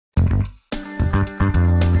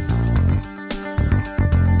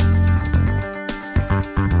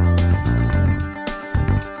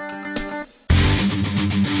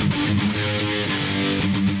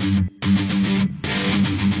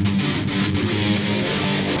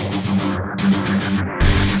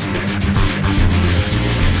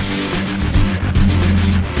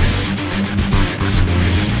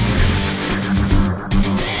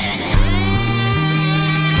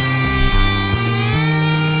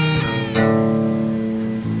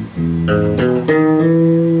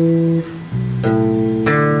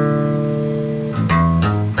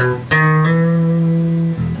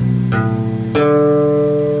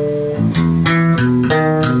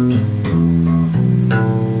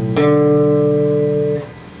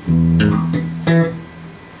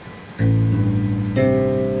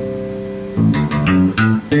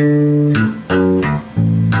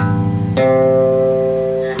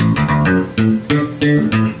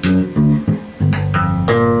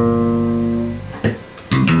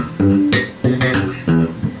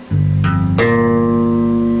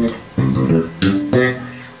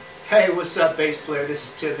Hey, what's up, bass player? This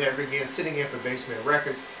is Tim Hamner again, sitting in for Bassman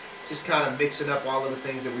Records, just kind of mixing up all of the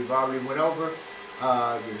things that we've already went over.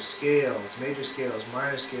 Your scales, major scales,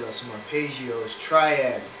 minor scales, some arpeggios,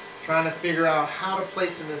 triads, trying to figure out how to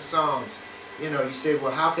place them in songs. You know, you say,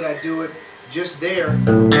 well, how could I do it just there?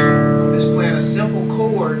 I'm just playing a simple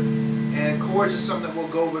chord, and chords is something that we'll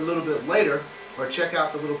go over a little bit later, or check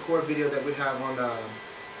out the little chord video that we have on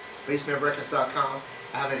bassmanrecords.com.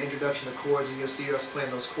 I have an introduction to chords, and you'll see us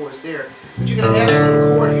playing those chords there. But you're going to add a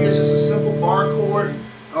little chord here. It's just a simple bar chord.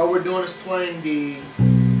 All we're doing is playing the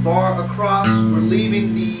bar across. We're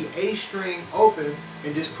leaving the A string open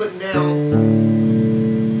and just putting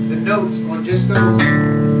down the notes on just those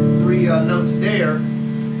three notes there.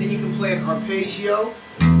 Then you can play an arpeggio.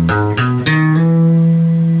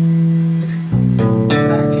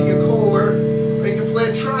 Back to your chord. Or you can play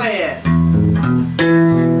a triad.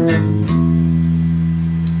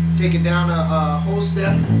 Take it down a whole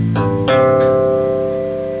step.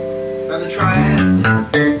 Another triad.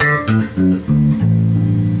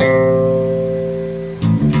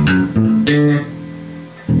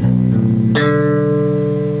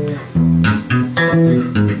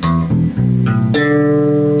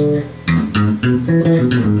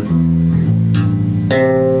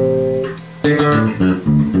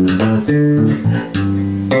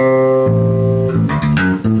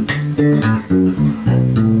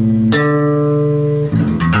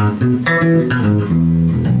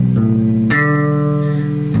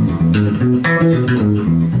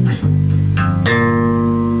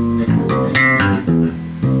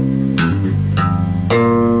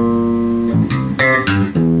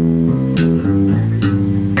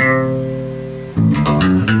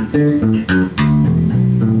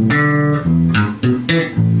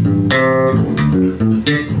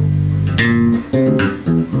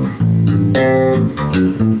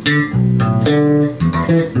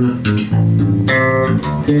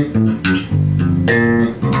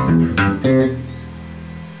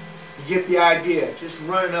 You get the idea. Just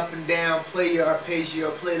running up and down, play your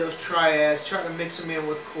arpeggio, play those triads, try to mix them in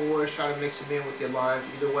with chords, try to mix them in with your lines.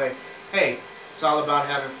 Either way, hey, it's all about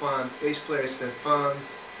having fun. Bass player, it's been fun.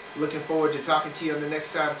 Looking forward to talking to you on the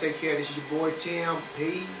next time. Take care. This is your boy Tim.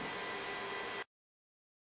 Peace.